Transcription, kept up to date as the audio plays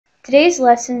Today's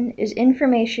lesson is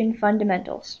Information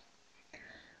Fundamentals.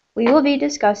 We will be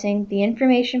discussing the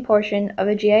information portion of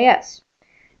a GIS.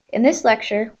 In this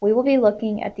lecture, we will be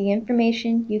looking at the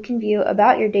information you can view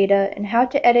about your data and how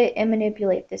to edit and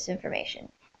manipulate this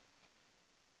information.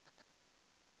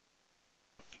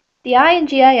 The I in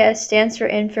GIS stands for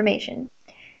information.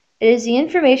 It is the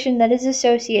information that is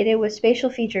associated with spatial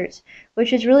features,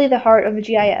 which is really the heart of a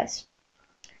GIS.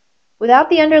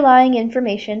 Without the underlying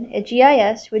information, a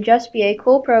GIS would just be a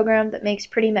cool program that makes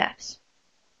pretty maps.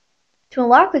 To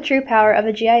unlock the true power of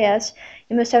a GIS,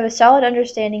 you must have a solid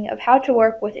understanding of how to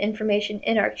work with information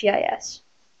in ArcGIS.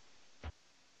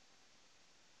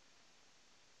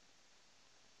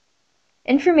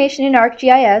 Information in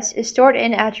ArcGIS is stored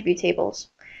in attribute tables.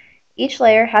 Each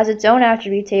layer has its own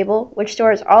attribute table, which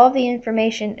stores all of the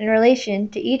information in relation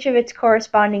to each of its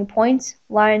corresponding points,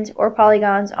 lines, or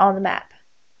polygons on the map.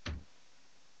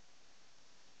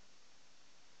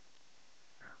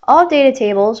 All data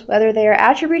tables, whether they are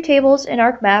attribute tables in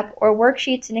ArcMap or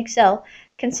worksheets in Excel,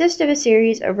 consist of a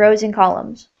series of rows and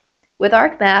columns. With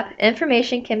ArcMap,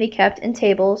 information can be kept in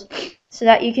tables so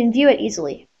that you can view it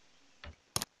easily.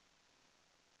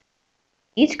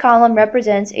 Each column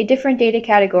represents a different data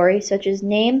category, such as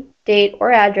name, date,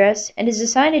 or address, and is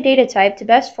assigned a data type to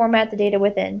best format the data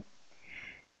within.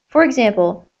 For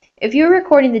example, if you were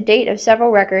recording the date of several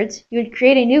records, you would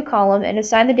create a new column and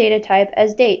assign the data type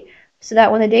as date, so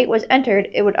that when the date was entered,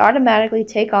 it would automatically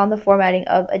take on the formatting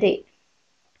of a date.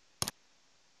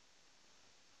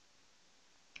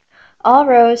 All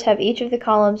rows have each of the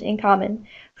columns in common.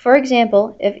 For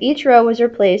example, if each row was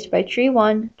replaced by tree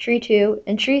 1, tree 2,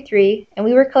 and tree 3, and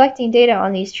we were collecting data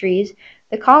on these trees,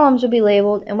 the columns would be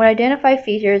labeled and would identify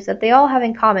features that they all have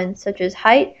in common, such as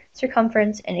height,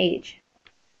 circumference, and age.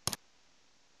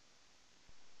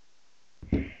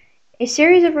 A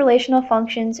series of relational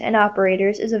functions and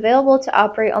operators is available to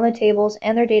operate on the tables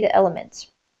and their data elements.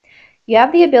 You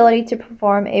have the ability to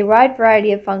perform a wide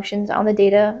variety of functions on the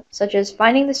data, such as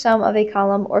finding the sum of a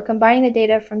column or combining the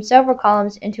data from several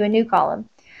columns into a new column.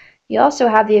 You also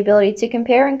have the ability to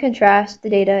compare and contrast the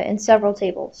data in several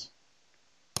tables.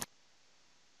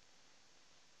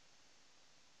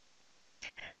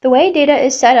 The way data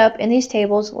is set up in these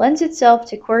tables lends itself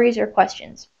to queries or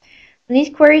questions. When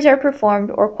these queries are performed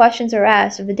or questions are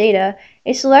asked of the data,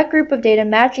 a select group of data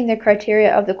matching the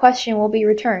criteria of the question will be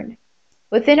returned.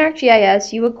 Within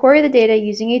ArcGIS, you would query the data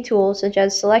using a tool such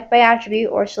as Select by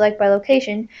Attribute or Select by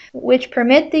Location, which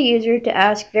permit the user to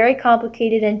ask very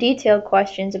complicated and detailed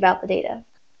questions about the data.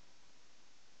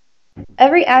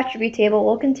 Every attribute table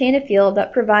will contain a field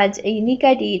that provides a unique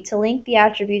ID to link the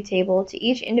attribute table to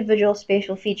each individual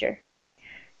spatial feature.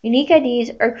 Unique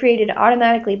IDs are created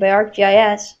automatically by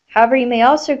ArcGIS. However, you may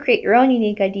also create your own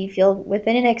unique ID field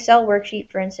within an Excel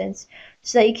worksheet, for instance,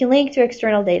 so that you can link to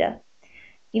external data.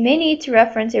 You may need to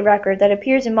reference a record that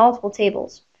appears in multiple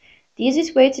tables. The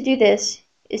easiest way to do this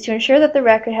is to ensure that the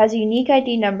record has a unique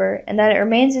ID number and that it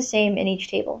remains the same in each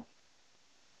table.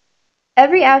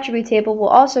 Every attribute table will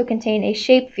also contain a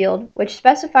shape field, which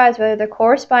specifies whether the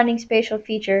corresponding spatial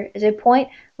feature is a point,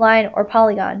 line, or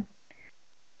polygon.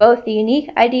 Both the unique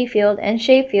ID field and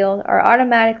shape field are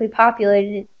automatically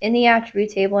populated in the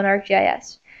attribute table in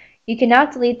ArcGIS. You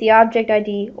cannot delete the object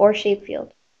ID or shape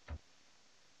field.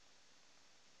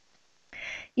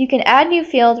 You can add new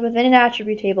fields within an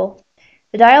attribute table.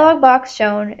 The dialog box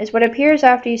shown is what appears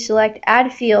after you select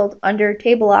Add Field under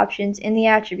Table Options in the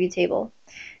attribute table.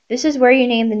 This is where you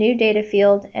name the new data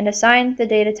field and assign the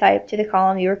data type to the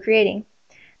column you are creating.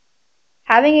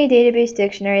 Having a database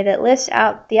dictionary that lists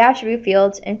out the attribute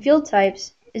fields and field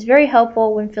types is very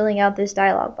helpful when filling out this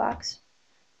dialog box.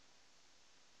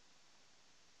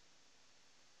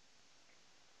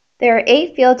 There are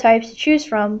 8 field types to choose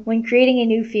from when creating a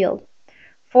new field.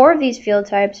 4 of these field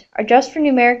types are just for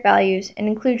numeric values and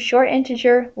include short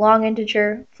integer, long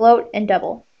integer, float, and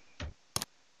double.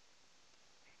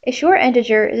 A short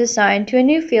integer is assigned to a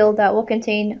new field that will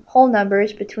contain whole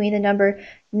numbers between the number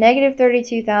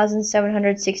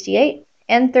 -32,768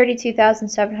 and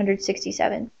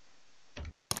 32,767.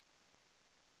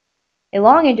 A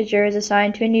long integer is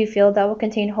assigned to a new field that will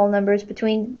contain whole numbers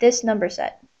between this number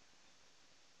set.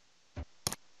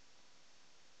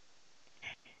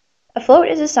 A float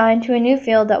is assigned to a new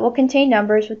field that will contain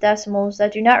numbers with decimals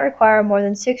that do not require more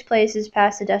than 6 places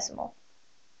past the decimal.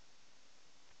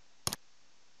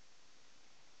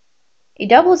 A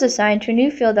double is assigned to a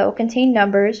new field that will contain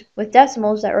numbers with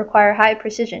decimals that require high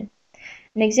precision.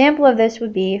 An example of this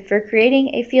would be for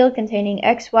creating a field containing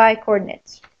XY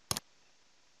coordinates.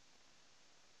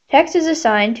 Text is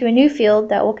assigned to a new field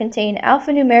that will contain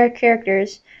alphanumeric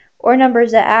characters or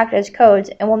numbers that act as codes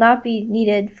and will not be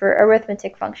needed for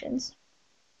arithmetic functions.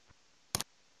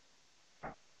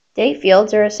 Date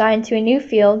fields are assigned to a new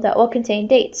field that will contain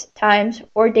dates, times,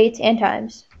 or dates and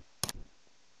times.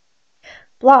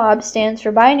 Blob stands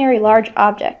for Binary Large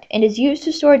Object and is used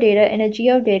to store data in a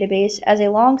geodatabase as a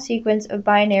long sequence of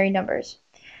binary numbers.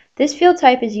 This field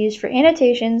type is used for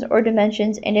annotations or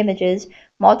dimensions and images,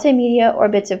 multimedia, or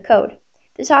bits of code.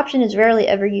 This option is rarely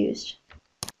ever used.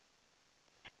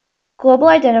 Global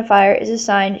Identifier is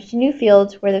assigned to new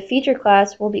fields where the feature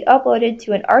class will be uploaded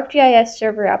to an ArcGIS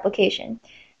server application.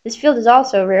 This field is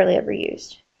also rarely ever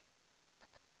used.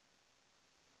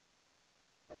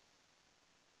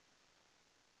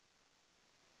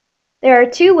 There are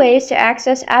two ways to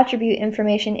access attribute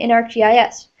information in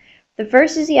ArcGIS. The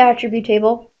first is the attribute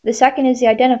table, the second is the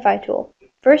Identify tool.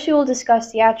 First we will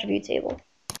discuss the attribute table.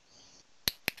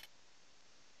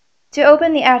 To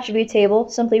open the attribute table,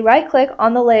 simply right-click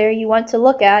on the layer you want to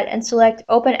look at and select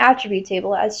Open Attribute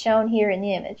Table as shown here in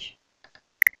the image.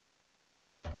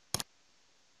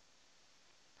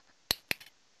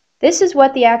 This is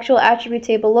what the actual attribute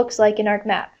table looks like in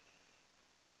ArcMap.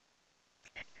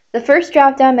 The first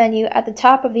drop-down menu at the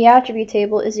top of the attribute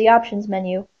table is the Options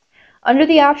menu. Under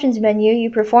the Options menu, you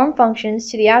perform functions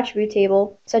to the attribute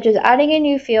table, such as adding a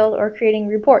new field or creating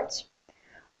reports.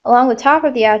 Along the top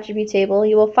of the attribute table,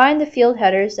 you will find the field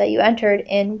headers that you entered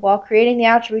in while creating the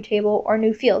attribute table or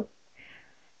new field.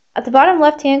 At the bottom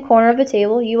left-hand corner of the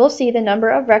table, you will see the number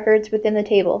of records within the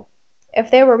table. If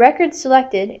there were records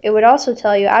selected, it would also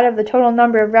tell you out of the total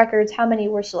number of records how many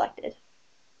were selected.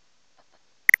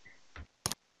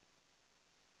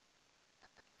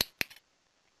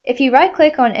 If you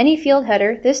right-click on any field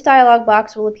header, this dialog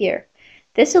box will appear.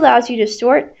 This allows you to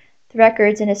sort the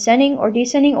records in ascending or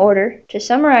descending order, to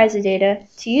summarize the data,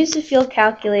 to use the field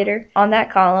calculator on that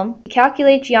column, to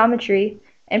calculate geometry,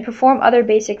 and perform other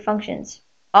basic functions,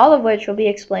 all of which will be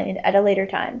explained at a later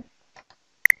time.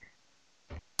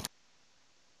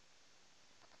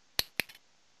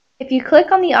 If you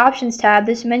click on the Options tab,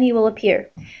 this menu will appear.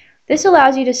 This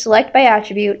allows you to select by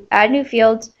attribute, add new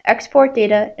fields, export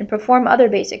data, and perform other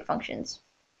basic functions.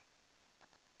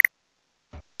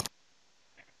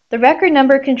 The record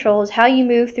number controls how you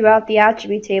move throughout the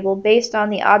attribute table based on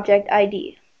the object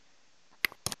ID.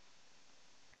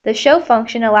 The Show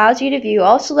function allows you to view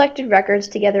all selected records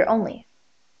together only.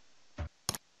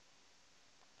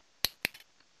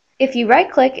 If you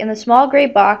right-click in the small gray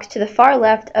box to the far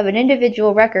left of an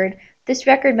individual record, this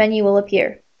record menu will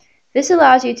appear. This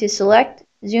allows you to select,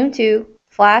 zoom to,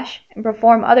 flash, and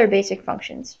perform other basic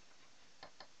functions.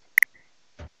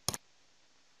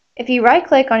 If you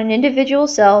right-click on an individual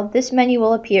cell, this menu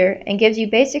will appear and gives you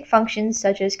basic functions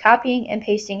such as copying and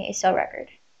pasting a cell record.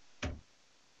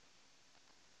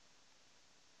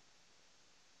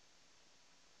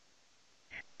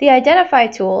 The Identify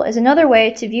tool is another way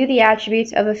to view the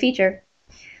attributes of a feature.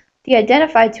 The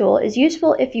Identify tool is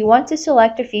useful if you want to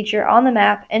select a feature on the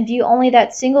map and view only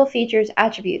that single feature's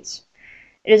attributes.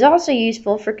 It is also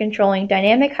useful for controlling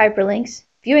dynamic hyperlinks,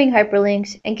 viewing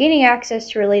hyperlinks, and gaining access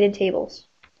to related tables.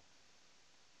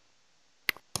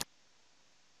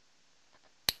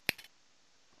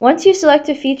 Once you select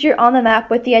a feature on the map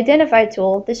with the Identify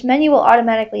tool, this menu will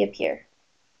automatically appear.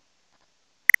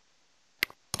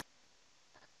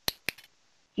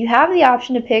 You have the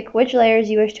option to pick which layers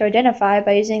you wish to identify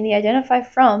by using the Identify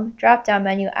From drop-down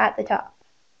menu at the top.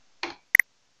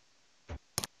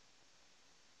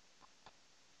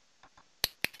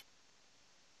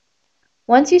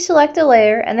 Once you select a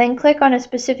layer and then click on a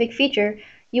specific feature,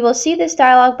 you will see this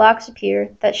dialog box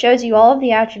appear that shows you all of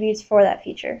the attributes for that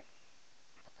feature.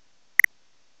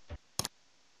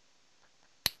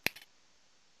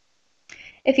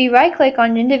 If you right-click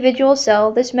on an individual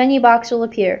cell, this menu box will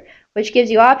appear, which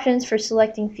gives you options for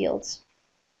selecting fields.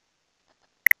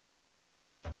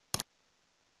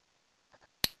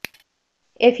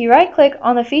 If you right-click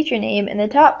on the feature name in the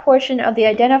top portion of the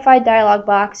Identify dialog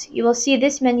box, you will see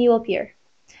this menu appear.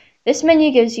 This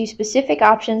menu gives you specific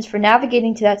options for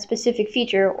navigating to that specific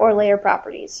feature or layer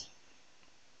properties.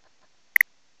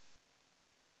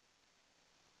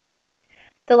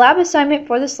 The lab assignment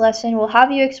for this lesson will have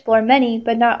you explore many,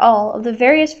 but not all, of the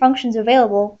various functions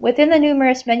available within the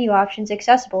numerous menu options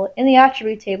accessible in the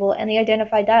attribute table and the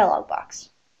Identify dialog box.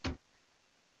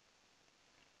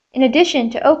 In addition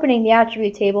to opening the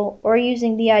attribute table or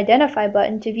using the Identify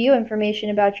button to view information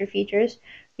about your features,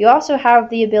 you also have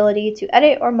the ability to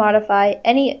edit or modify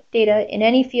any data in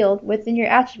any field within your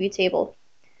attribute table.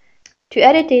 To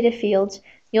edit data fields,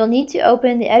 you'll need to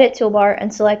open the Edit toolbar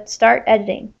and select Start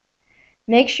Editing.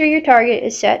 Make sure your target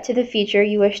is set to the feature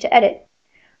you wish to edit.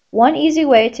 One easy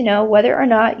way to know whether or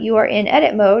not you are in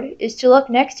edit mode is to look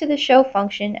next to the show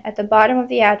function at the bottom of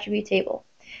the attribute table.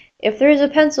 If there is a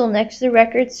pencil next to the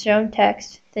records shown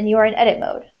text, then you are in edit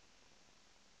mode.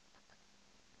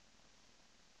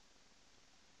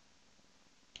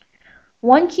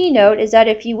 One key note is that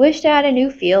if you wish to add a new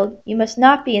field, you must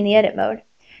not be in the edit mode.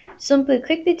 Simply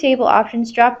click the Table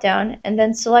Options drop-down and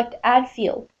then select Add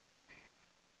Field.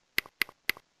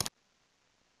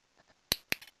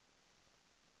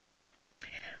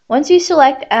 Once you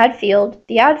select Add Field,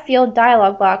 the Add Field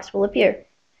dialog box will appear.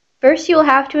 First, you will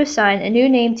have to assign a new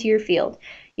name to your field.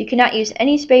 You cannot use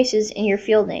any spaces in your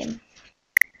field name.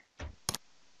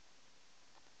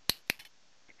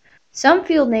 Some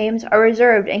field names are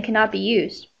reserved and cannot be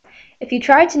used. If you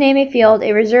try to name a field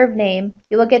a reserved name,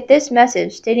 you will get this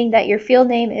message stating that your field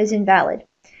name is invalid.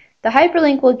 The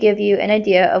hyperlink will give you an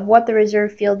idea of what the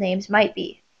reserved field names might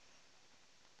be.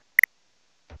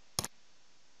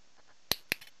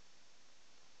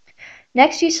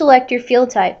 Next, you select your field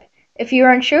type. If you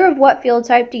are unsure of what field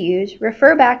type to use,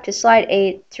 refer back to slide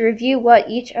 8 to review what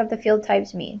each of the field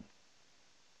types mean.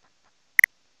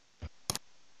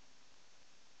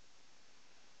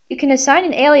 You can assign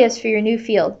an alias for your new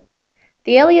field.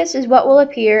 The alias is what will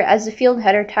appear as the field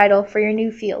header title for your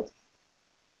new field.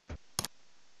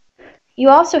 You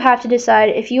also have to decide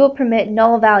if you will permit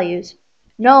null values.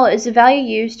 Null is the value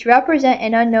used to represent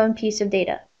an unknown piece of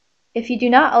data. If you do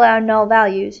not allow null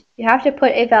values, you have to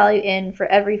put a value in for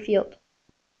every field.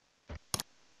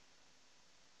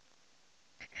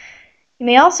 You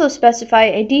may also specify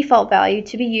a default value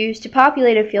to be used to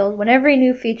populate a field whenever a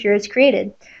new feature is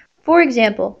created. For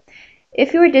example,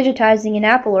 if you are digitizing an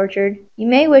apple orchard, you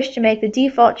may wish to make the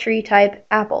default tree type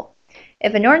apple.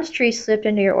 If an orange tree slipped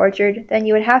into your orchard, then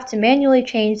you would have to manually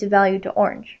change the value to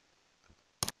orange.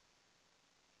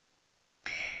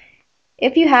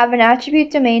 If you have an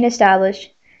attribute domain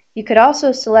established, you could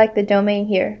also select the domain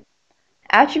here.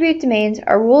 Attribute domains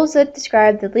are rules that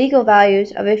describe the legal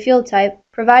values of a field type,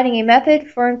 providing a method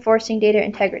for enforcing data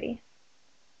integrity.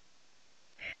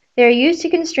 They are used to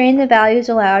constrain the values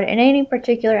allowed in any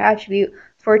particular attribute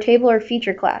for a table or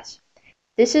feature class.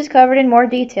 This is covered in more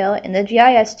detail in the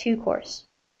GIS 2 course.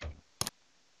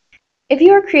 If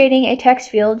you are creating a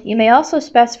text field, you may also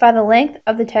specify the length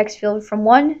of the text field from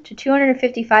 1 to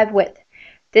 255 width.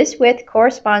 This width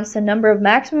corresponds to the number of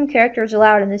maximum characters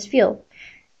allowed in this field.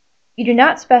 You do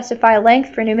not specify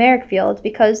length for numeric fields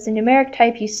because the numeric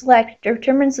type you select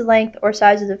determines the length or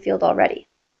size of the field already.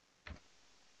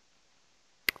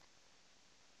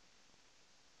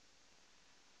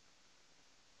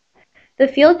 The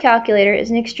field calculator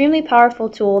is an extremely powerful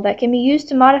tool that can be used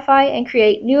to modify and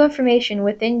create new information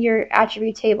within your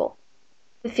attribute table.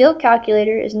 The field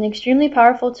calculator is an extremely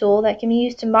powerful tool that can be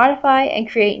used to modify and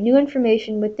create new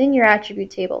information within your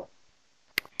attribute table.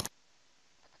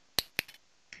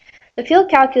 The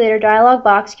field calculator dialog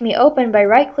box can be opened by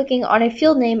right-clicking on a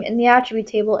field name in the attribute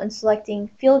table and selecting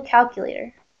Field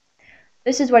Calculator.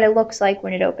 This is what it looks like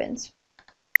when it opens.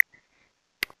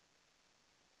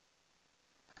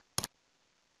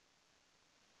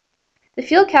 The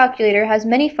field calculator has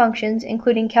many functions,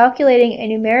 including calculating a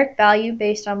numeric value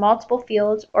based on multiple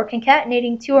fields or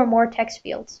concatenating two or more text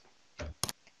fields.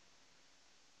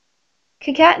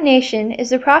 Concatenation is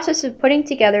the process of putting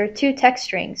together two text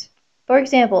strings. For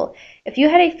example, if you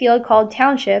had a field called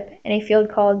Township and a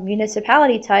field called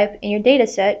Municipality type in your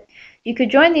dataset, you could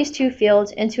join these two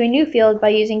fields into a new field by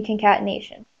using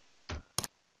concatenation.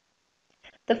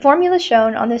 The formula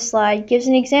shown on this slide gives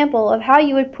an example of how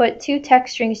you would put two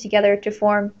text strings together to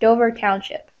form Dover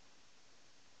Township.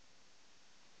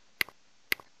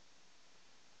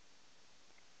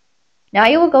 Now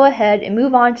you will go ahead and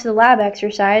move on to the lab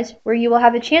exercise where you will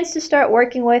have a chance to start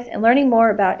working with and learning more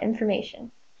about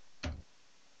information.